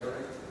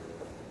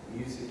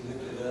music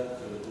lifted up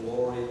to the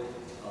glory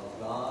of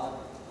God.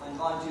 I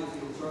invite you, if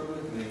you'll turn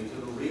with me, to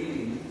the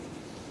reading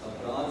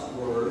of God's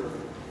Word,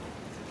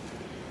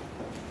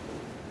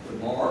 to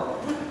Mark,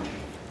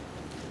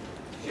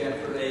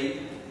 chapter 8,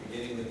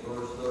 beginning with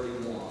verse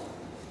 31.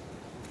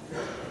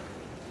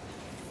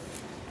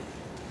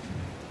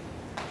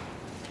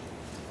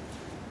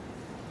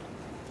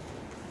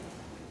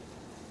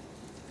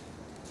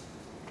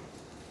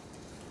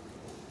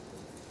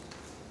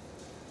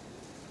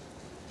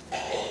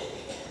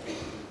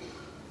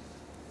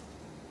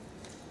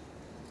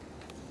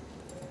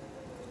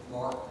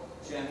 Mark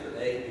chapter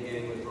 8,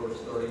 beginning with verse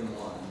 31.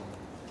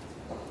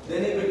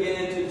 Then he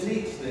began to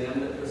teach them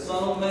that the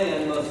Son of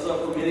Man must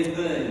suffer many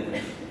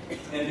things,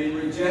 and be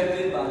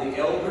rejected by the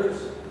elders,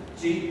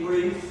 chief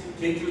priests,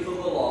 teachers of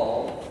the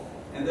law,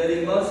 and that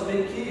he must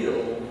be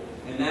killed,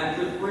 and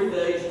after 3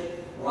 days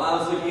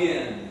rise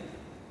again.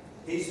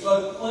 He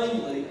spoke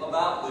plainly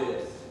about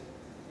this.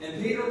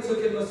 And Peter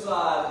took him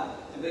aside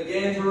and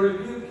began to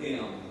rebuke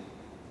him.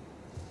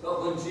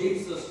 But when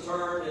Jesus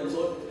turned and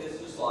looked at his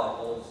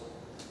disciples,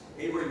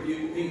 he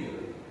rebuked Peter.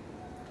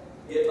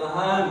 "Get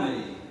behind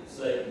me,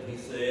 Satan," he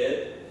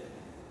said.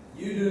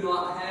 "You do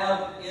not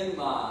have in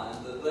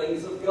mind the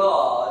things of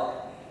God,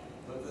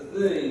 but the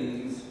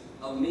things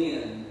of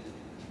men."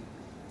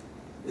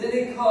 Then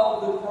he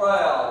called the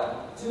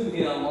crowd to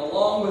him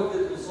along with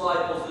the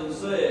disciples and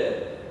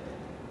said,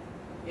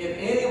 "If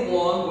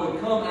anyone would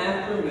come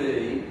after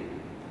me,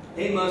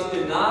 he must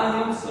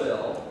deny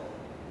himself,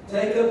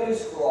 take up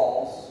his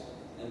cross,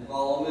 and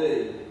follow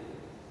me.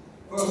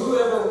 For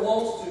whoever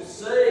wants to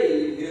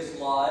save his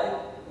life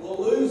will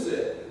lose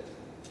it.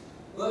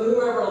 But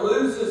whoever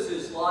loses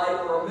his life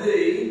for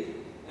me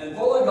and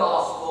for the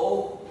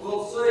gospel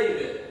will save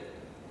it.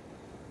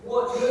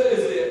 What good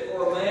is it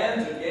for a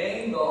man to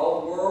gain the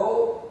whole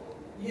world,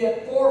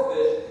 yet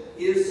forfeit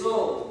his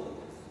soul?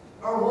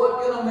 Or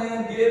what can a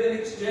man give in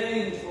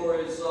exchange for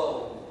his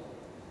soul?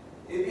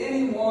 If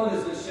anyone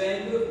is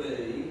ashamed of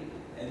me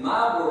and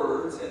my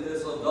words in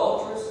this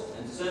adulterous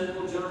and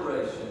sinful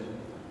generation,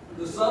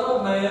 the Son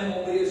of Man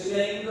will be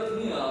ashamed of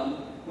him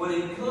when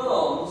he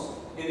comes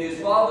in his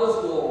Father's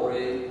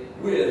glory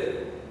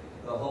with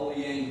the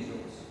holy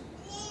angels."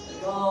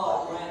 And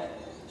God grant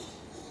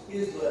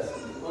his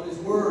blessing on his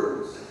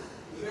words,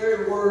 the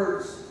very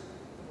words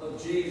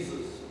of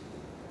Jesus.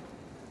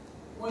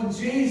 When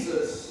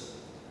Jesus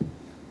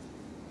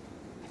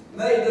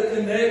made the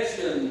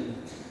connection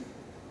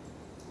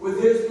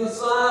with his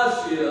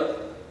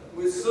Messiahship,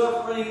 with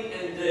suffering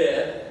and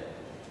death,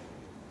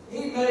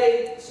 he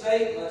made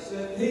statements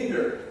that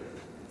Peter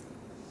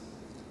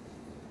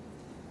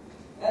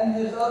and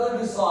his other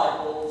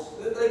disciples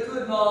that they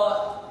could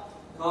not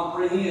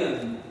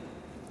comprehend.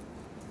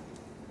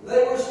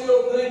 They were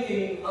still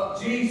thinking of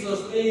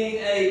Jesus being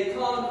a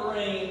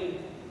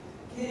conquering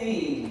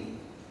king.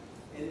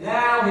 And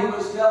now he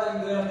was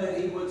telling them that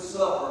he would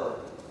suffer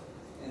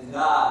and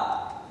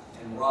die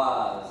and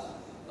rise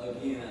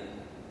again.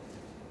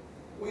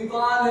 We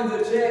find in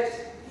the text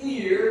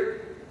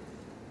here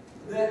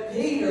that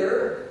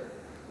Peter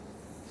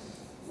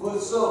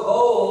was so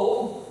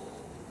bold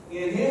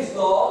in his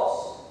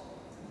thoughts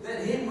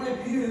that he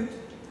rebuked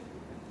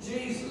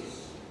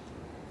Jesus.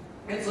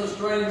 It's a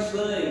strange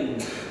thing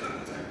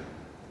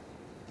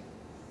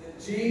that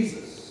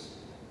Jesus'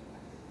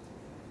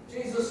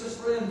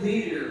 friend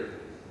Peter,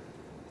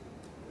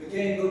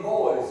 became the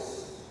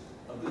voice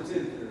of the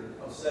tempter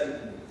of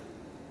Satan.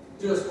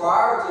 Just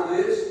prior to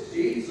this,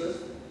 Jesus,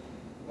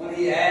 when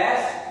he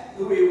asked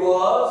who he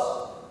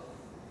was,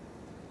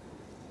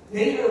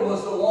 Peter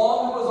was the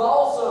one who was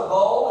also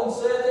bold and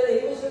said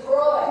that he was the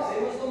Christ,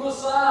 he was the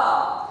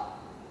Messiah.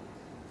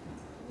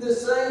 The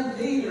same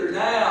Peter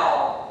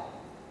now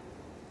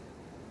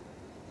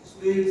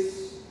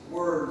speaks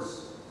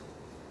words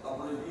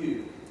of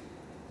rebuke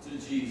to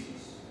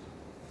Jesus.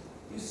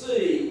 You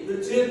see,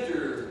 the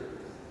tempter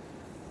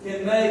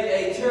can make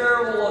a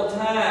terrible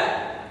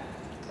attack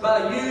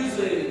by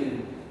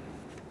using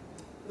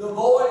the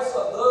voice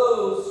of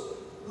those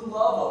who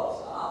love us.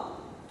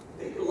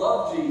 Peter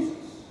loved Jesus.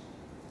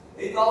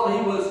 He thought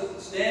he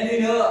was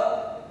standing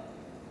up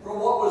for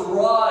what was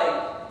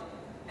right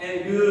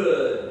and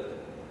good.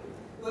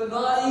 But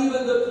not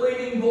even the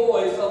pleading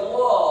voice of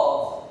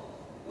love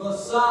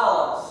must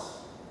silence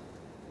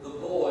the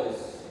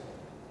voice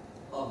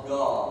of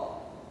God.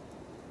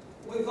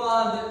 We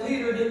find that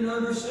Peter didn't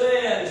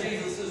understand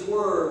Jesus'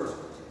 words.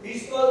 He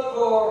spoke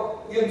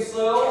for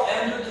himself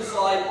and the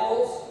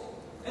disciples,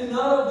 and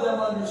none of them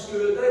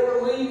understood. They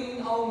were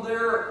leaning on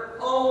their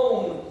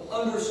own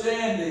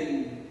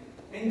understanding.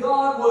 And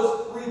God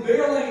was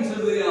revealing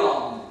to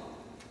them,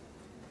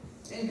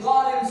 and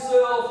God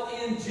himself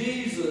in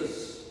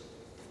Jesus,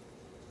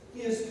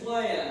 his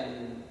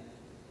plan,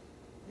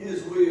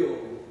 his will.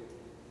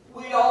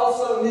 We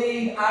also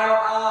need our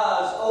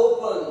eyes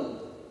open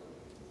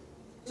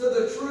to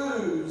the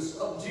truths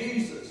of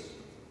Jesus.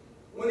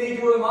 We need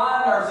to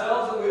remind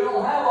ourselves that we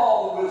don't have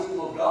all the wisdom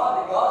of God,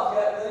 that God's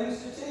got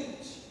things to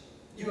teach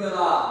you and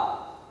I.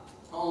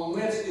 On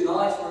Wednesday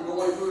nights, we're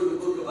going through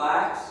the book of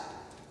Acts.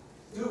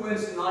 2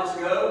 Wednesday nights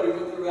ago, we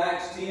went through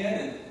Acts 10,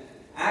 and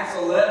Acts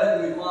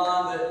 11, we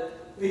find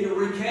that Peter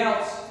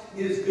recounts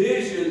his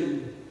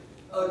vision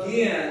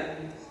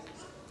again.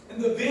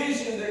 And the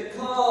vision that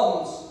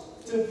comes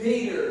to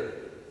Peter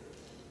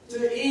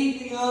to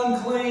eat the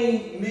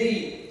unclean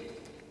meat.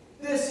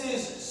 This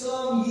is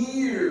some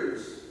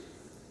years,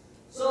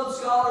 some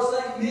scholars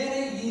think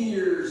many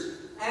years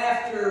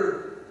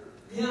after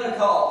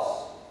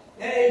Pentecost.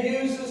 And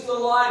it uses the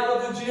life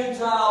of the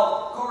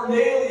Gentile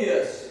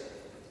Cornelius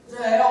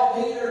to help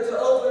Peter to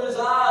open his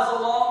eyes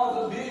along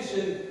with the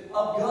vision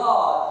of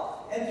God.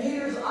 And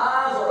Peter's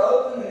eyes are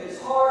open and his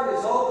heart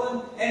is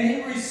open, and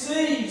he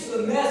receives the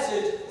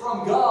message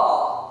from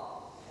God.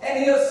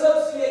 And he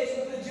associates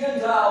with the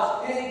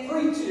Gentiles, and he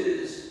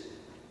preaches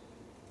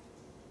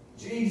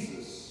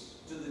Jesus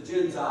to the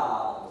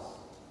Gentiles,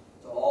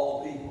 to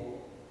all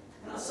people.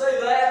 And I say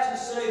that to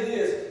say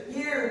this.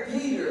 Here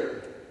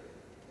Peter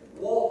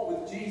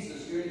walked with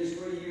Jesus during his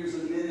 3 years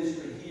of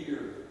ministry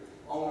here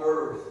on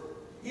earth.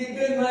 He had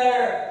been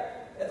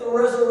there at the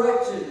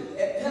resurrection,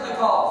 at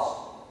Pentecost.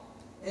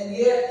 And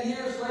yet,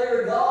 years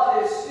later,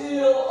 God is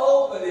still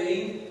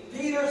opening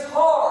Peter's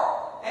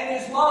heart and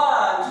his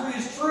mind to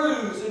his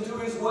truths and to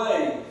his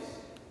ways.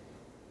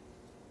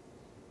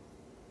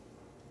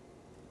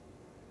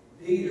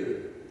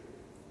 Peter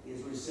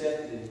is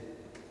receptive.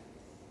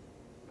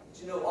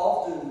 But you know,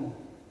 often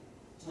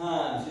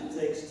times it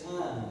takes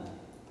time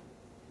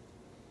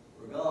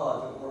for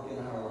God to work in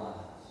our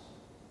lives,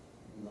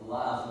 in the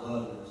lives of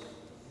others.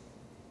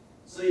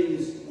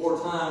 Seems more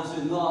times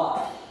than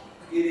not,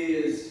 it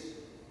is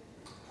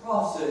a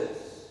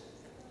process,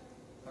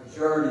 a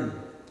journey.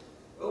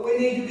 But we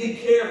need to be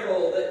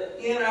careful that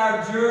in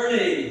our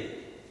journey,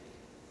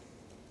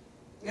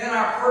 in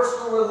our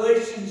personal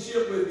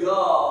relationship with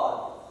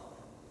God,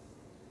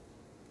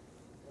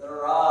 that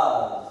our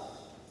eyes,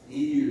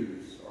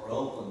 ears are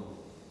open,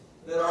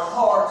 that our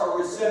hearts are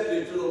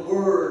receptive to the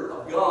Word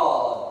of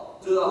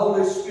God, to the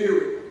Holy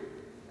Spirit.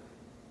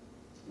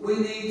 We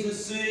need to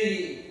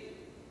see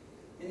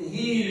and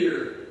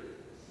hear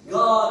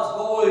God's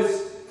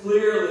voice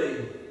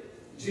clearly.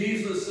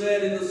 Jesus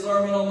said in the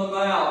Sermon on the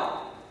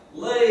Mount,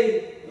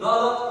 "Lay not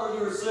up for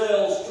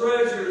yourselves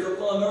treasures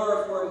upon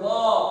earth where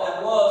moth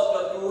and rust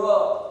doth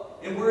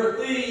corrupt, and where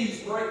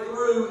thieves break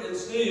through and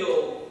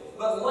steal.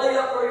 But lay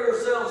up for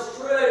yourselves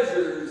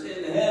treasures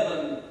in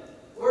heaven,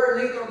 where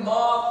neither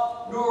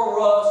moth nor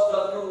rust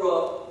doth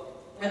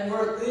corrupt, and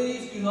where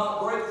thieves do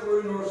not break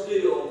through nor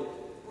steal.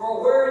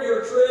 For where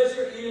your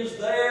treasure is,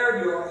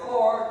 there your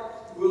heart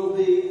will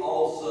be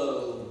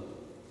also."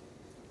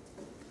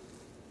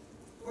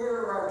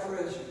 Where are our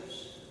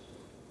treasures?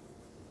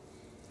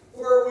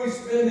 Where are we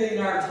spending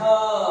our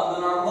time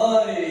and our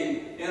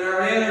money and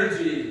our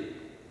energy?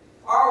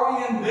 Are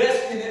we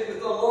investing it with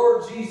the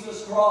Lord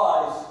Jesus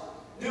Christ?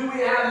 Do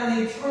we have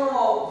an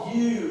eternal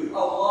view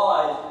of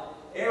life?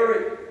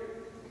 Eric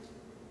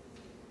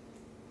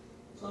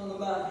sung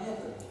about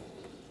heaven.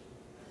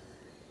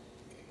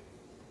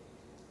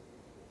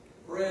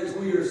 Friends,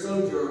 we are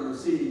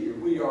sojourners here.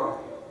 We are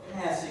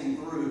passing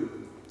through.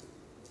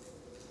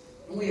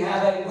 We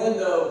have a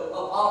window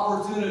of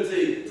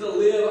opportunity to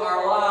live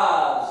our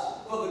lives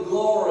for the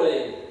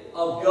glory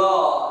of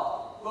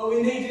God. But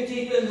we need to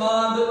keep in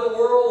mind that the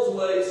world's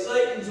ways,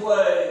 Satan's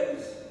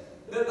ways,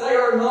 that they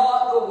are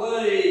not the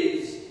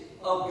ways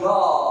of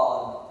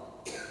God.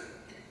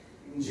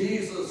 And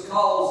Jesus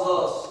calls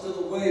us to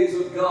the ways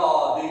of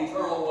God, the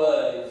eternal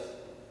ways.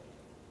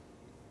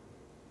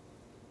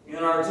 In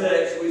our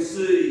text, we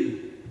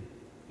see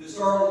the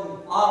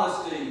startling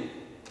honesty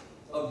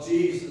of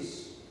Jesus.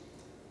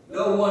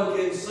 No one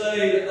can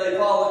say that they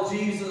follow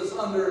Jesus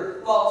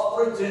under false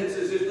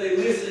pretenses if they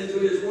listen to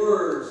his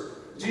words.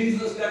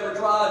 Jesus never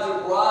tried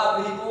to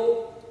bribe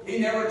people. He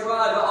never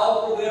tried to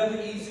offer them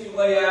the easy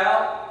way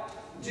out.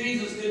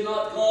 Jesus did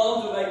not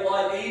come to make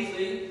life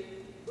easy,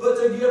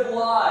 but to give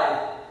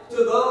life to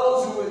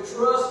those who would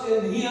trust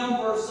in him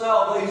for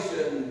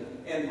salvation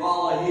and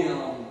follow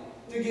him.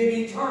 To give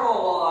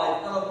eternal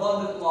life and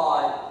abundant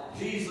life.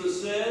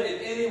 Jesus said,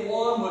 "If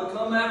anyone would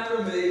come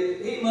after me,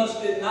 he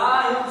must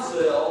deny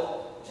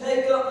himself,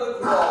 take up the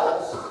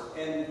cross,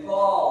 and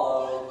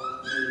follow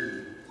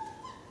me."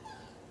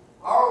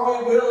 Are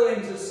we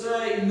willing to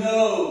say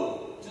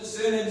no to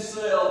sin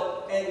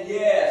itself and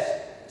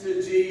yes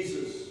to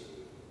Jesus?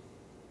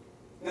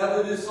 Now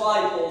the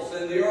disciples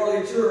and the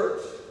early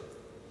church,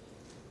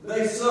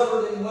 they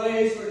suffered in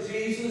ways for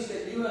Jesus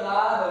that you and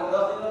I know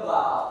nothing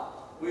about.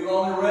 We've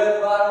only read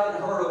about it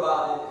and heard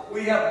about it.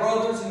 We have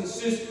brothers and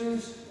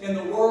sisters in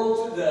the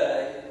world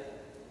today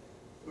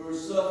who are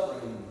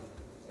suffering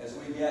as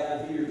we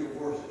gather here to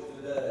worship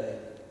today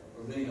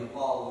for being a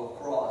follower of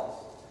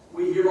Christ.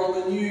 We hear on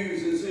the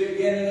news and see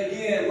again and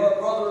again where a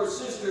brother or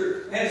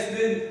sister has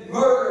been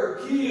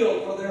murdered,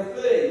 killed for their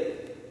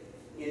faith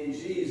in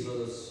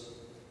Jesus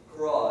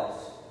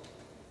Christ.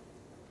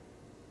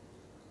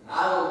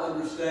 I don't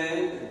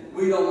understand, and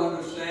we don't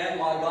understand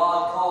why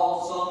God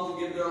calls some to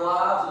give their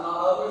lives and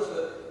not others,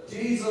 but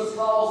Jesus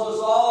calls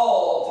us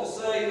all to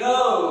say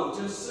no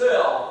to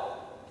self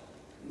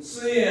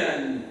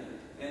sin,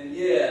 and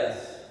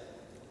yes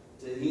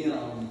to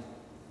Him.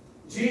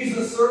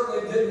 Jesus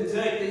certainly didn't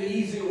take the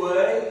easy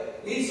way.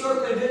 He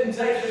certainly didn't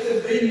take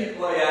the convenient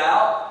way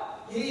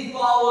out. He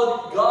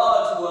followed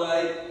God's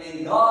way,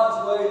 and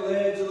God's way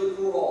led to the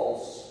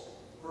cross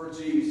for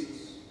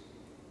Jesus.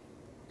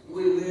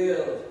 We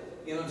live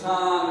in a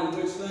time in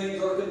which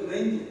things are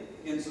convenient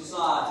in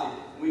society.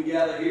 We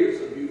gather here,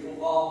 it's a beautiful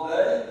fall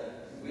day.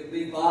 It'd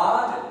be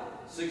fine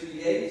at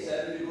 68,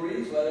 70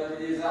 degrees, whatever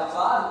it is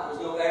outside.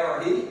 There's no air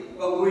or heat.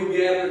 But when we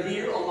gather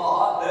here on the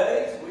hot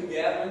days, we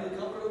gather in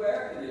the comfort of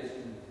air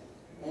conditioning.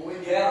 When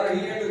we gather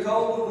here in the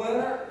cold of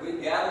winter,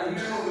 we gather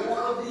here in the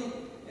warmth of heat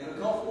in a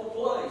comfortable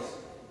place.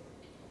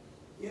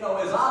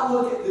 As I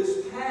look at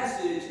this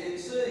passage and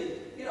see,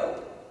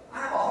 I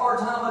have a hard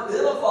time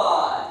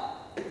identifying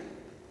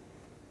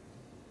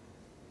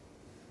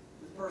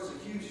the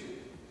persecution.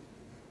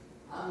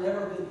 I've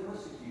never been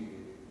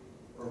persecuted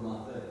for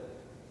my faith.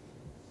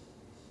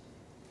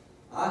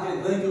 I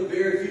can think of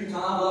very few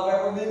times I've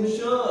ever been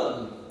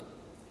shunned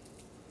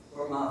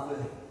for my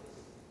faith.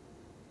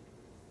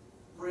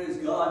 Friends,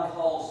 God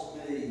calls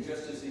me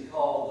just as He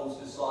called those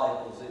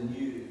disciples and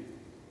you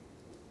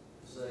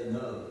to say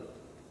no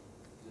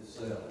to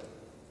self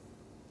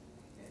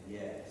and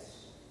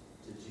yes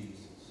to Jesus.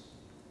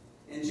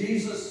 And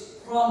Jesus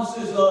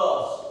promises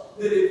us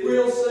that if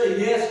we'll say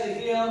yes to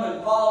Him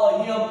and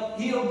follow Him,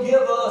 He'll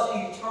give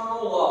us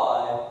eternal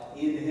life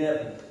in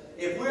heaven.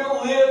 If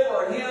we'll live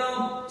for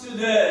Him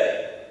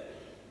today,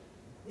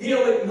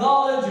 He'll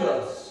acknowledge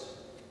us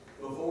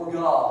before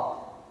God.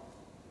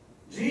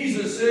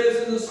 Jesus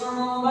says in the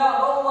Sermon on the Mount,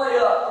 don't lay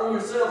up for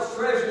yourselves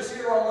treasures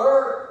here on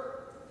earth,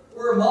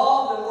 where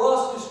moth and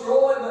rust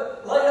destroy,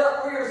 but lay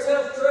up for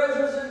yourselves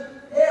treasures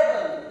in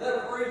heaven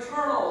that are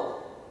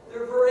eternal.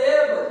 They're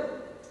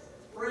forever.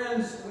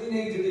 Friends, we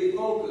need to be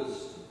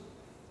focused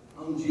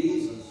on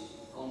Jesus,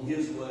 on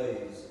His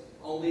ways,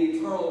 on the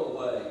eternal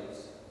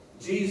ways.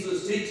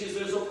 Jesus teaches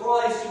there's a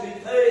price to be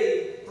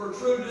paid for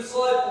true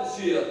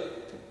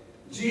discipleship.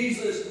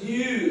 Jesus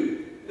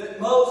knew that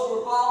most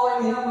were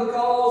following Him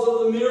because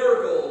of the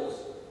miracles,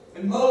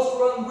 and most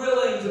were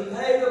unwilling to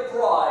pay the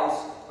price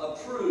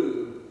of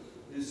true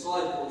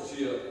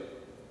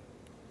discipleship.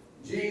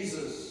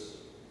 Jesus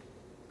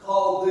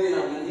called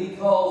them, and He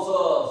calls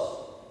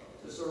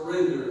us to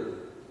surrender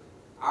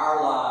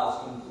our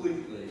lives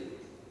completely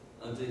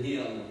unto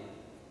Him.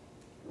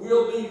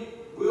 Will we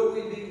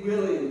be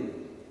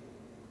willing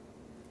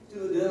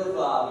to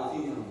identify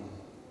with Him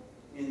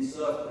in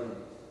suffering,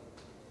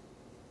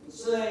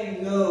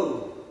 saying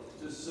no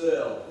to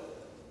self,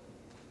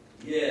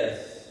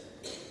 yes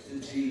to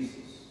Jesus?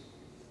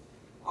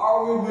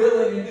 Are we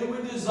willing, and do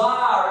we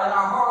desire in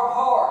our heart of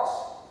hearts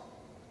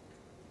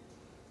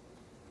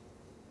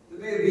to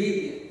be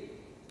obedient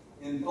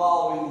in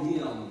following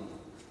Him,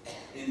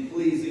 in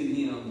pleasing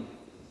Him?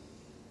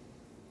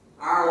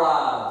 Our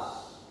lives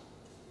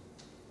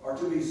are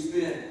to be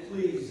spent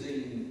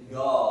pleasing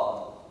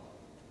God.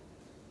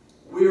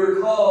 We are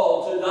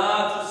called to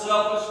die to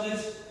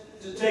selfishness,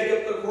 to take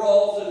up the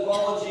cross and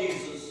follow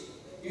Jesus.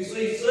 You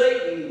see,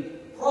 Satan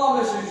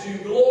promises you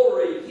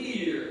glory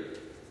here.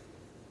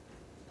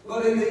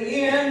 But in the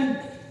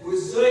end, with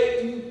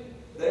Satan,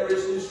 there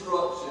is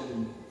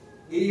destruction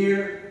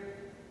here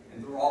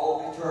and through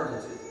all of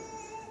eternity.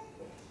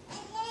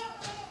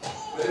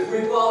 But if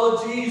we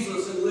follow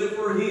Jesus and live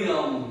for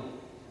Him,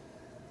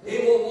 He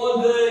will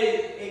one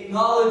day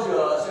acknowledge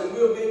us and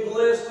we'll be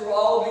blessed through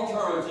all of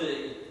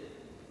eternity.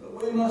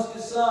 But we must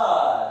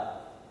decide,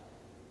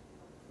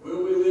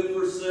 will we live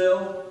for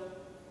self?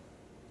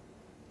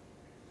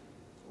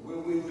 Or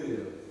will we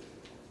live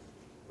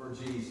for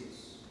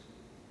Jesus?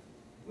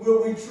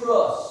 Will we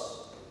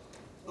trust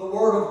the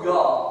Word of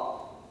God?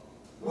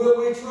 Will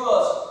we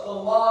trust the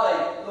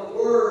life, the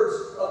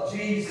words of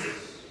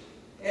Jesus?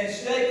 And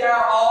stake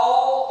our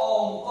all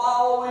on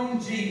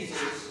following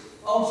Jesus,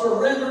 on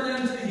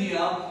surrendering to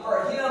Him,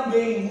 for Him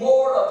being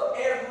Lord of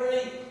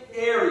every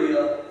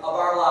area of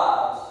our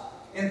lives.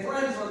 And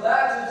friends, for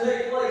that to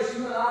take place,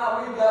 you and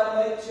I, we've got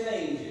to make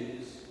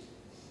changes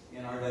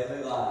in our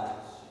daily lives.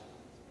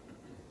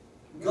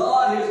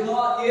 God has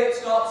not yet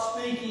stopped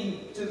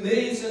speaking to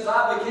me since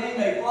I became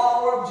a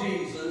follower of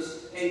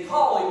Jesus and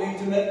calling me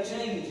to make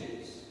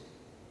changes.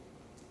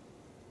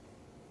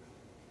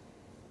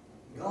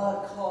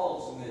 God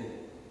calls me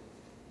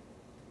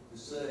to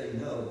say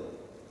no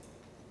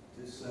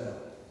to self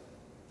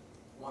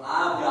when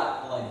I've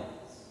got plans.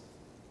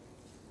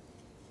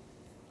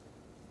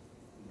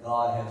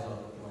 God has other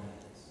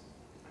plans.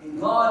 And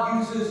God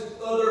uses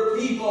other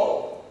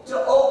people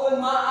to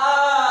open my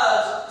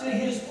eyes to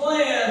His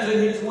plans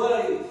and His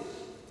ways.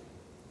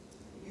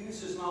 He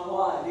uses my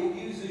wife. He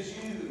uses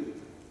you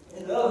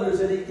and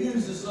others, and He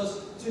uses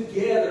us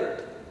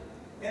together.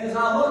 And as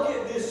I look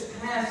at this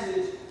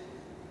passage,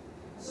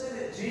 I say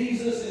that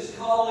Jesus is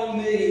calling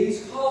me.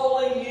 He's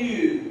calling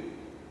you.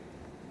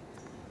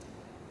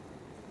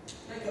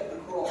 Take up the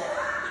cross.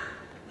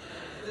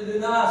 To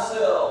deny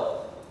self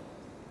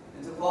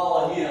and to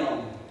follow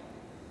Him.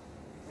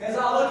 As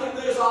I look at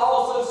this, I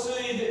also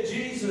see that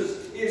Jesus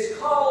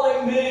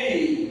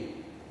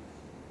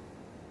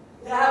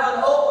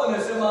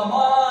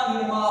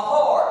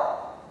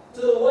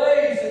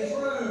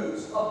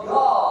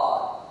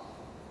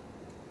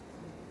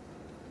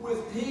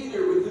with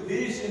Peter with the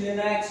vision in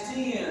Acts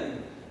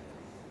 10.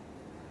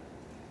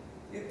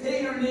 If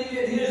Peter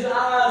needed his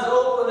eyes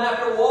open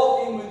after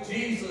walking with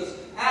Jesus,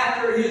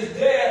 after his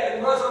death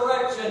and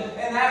resurrection,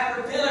 and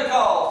after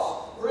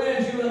Pentecost,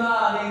 friends, you and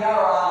I need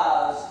our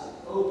eyes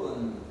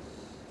open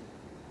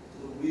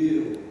to the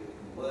will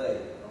and way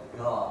of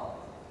God.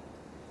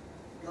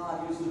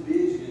 God used the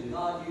vision.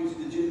 God used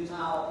the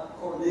Gentile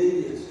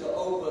Cornelius to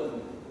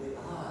open the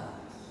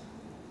eyes,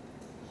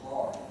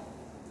 heart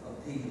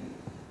of Peter,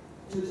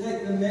 to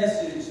take the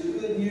message, the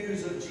good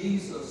news of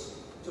Jesus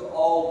to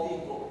all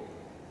people.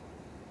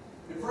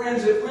 And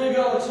friends, if we're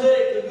going to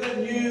take the good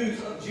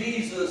news of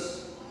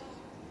Jesus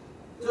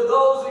to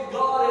those that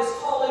God is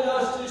calling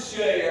us to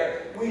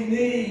share, we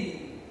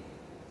need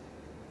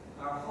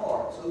our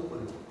hearts open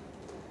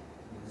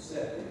and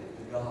receptive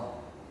to God.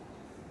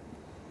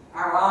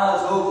 Our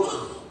eyes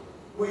open.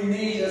 We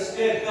need a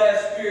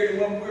steadfast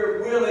spirit when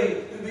we're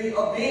willing to be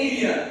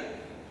obedient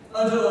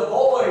unto the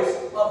voice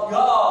of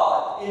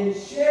God in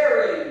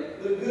sharing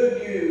the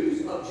good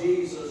news of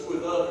Jesus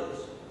with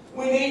others.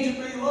 We need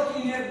to be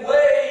looking at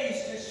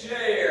ways to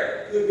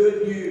share the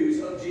good news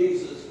of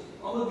Jesus.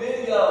 On the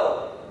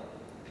video,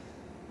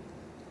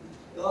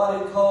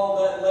 God had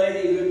called that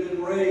lady who had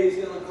been raised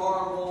in a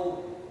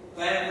carnival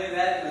family and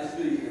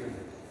atmosphere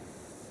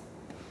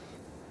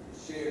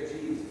to share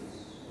Jesus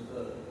with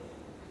others.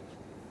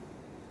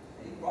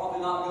 He's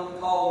probably not going to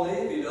call me.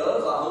 If he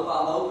does, I hope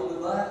I'm open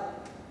to that.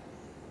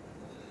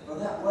 Or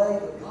that way,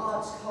 but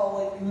God's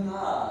calling you and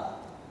I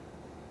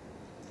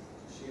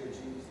to share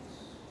Jesus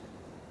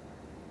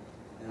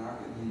in our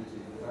community,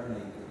 with our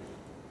neighbors,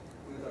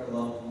 with our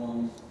loved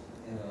ones,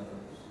 and others.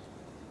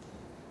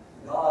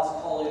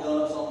 God's calling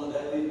us on a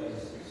daily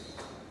basis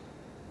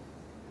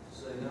to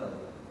say no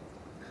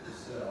to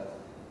self,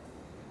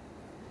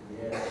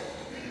 yes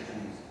to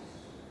Jesus,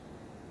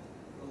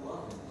 to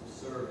love Him, to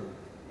serve Him.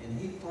 And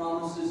He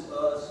promises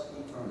us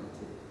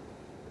eternity.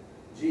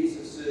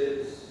 Jesus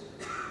says,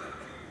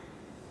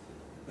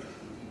 if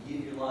you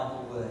give your life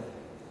away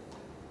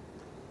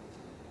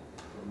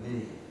for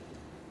me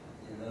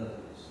and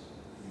others,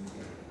 you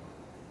get it.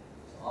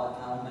 It's odd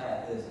kind of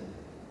math, isn't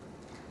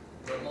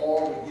it? The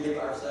more we give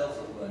ourselves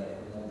away,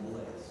 the more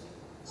blessed.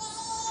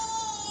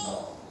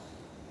 No.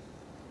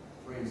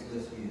 Friends,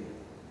 let's give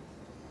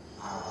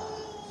our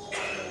lives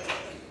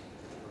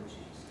for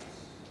Jesus.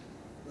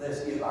 Let's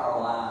give our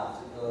lives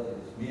to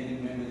others, men and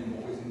women and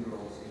boys and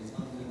girls, who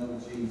come to know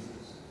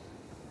Jesus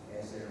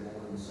as their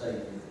Lord and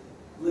Savior.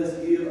 Let's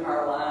give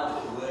our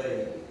lives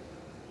away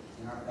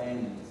in our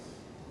families.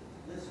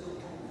 Let's go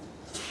home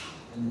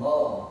and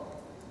love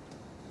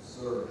and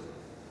serve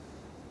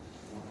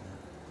one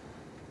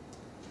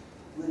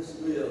another. Let's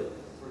live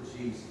for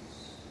Jesus.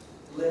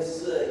 Let's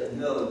say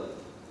no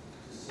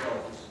to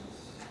selfishness.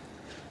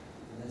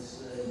 Let's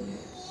say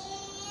yes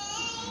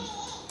to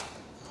Jesus.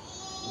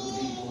 We'll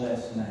be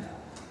blessed now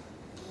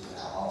and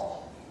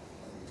all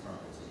of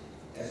eternity.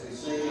 As we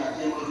sing our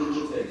hymn of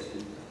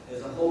invitation, as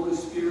the Holy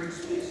Spirit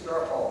speaks to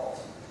our hearts,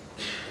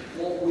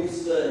 won't we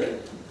say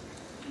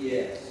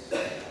yes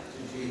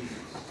to Jesus?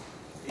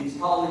 He's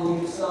calling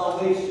you to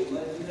salvation.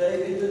 Let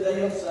today be the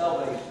day of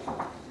salvation.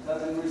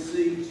 Come and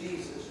receive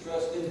Jesus.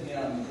 Trust in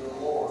Him as your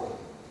Lord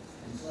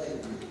and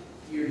Savior.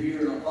 You're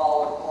here in a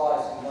follower of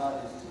Christ, and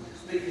God is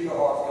speaking to your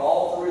heart. The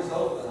altar is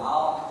open.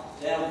 I'll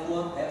down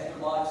front, Pastor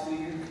Mike's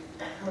here.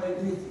 Pray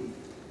with you.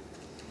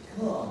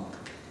 Come.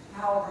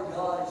 However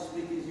God is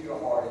speaking to your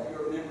heart. If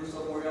you're a member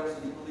somewhere else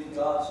and you believe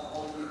God's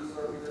calling you to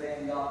serve your day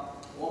in God,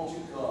 won't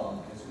you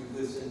come as we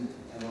listen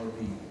and are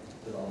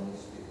obedient to the Holy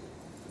Spirit?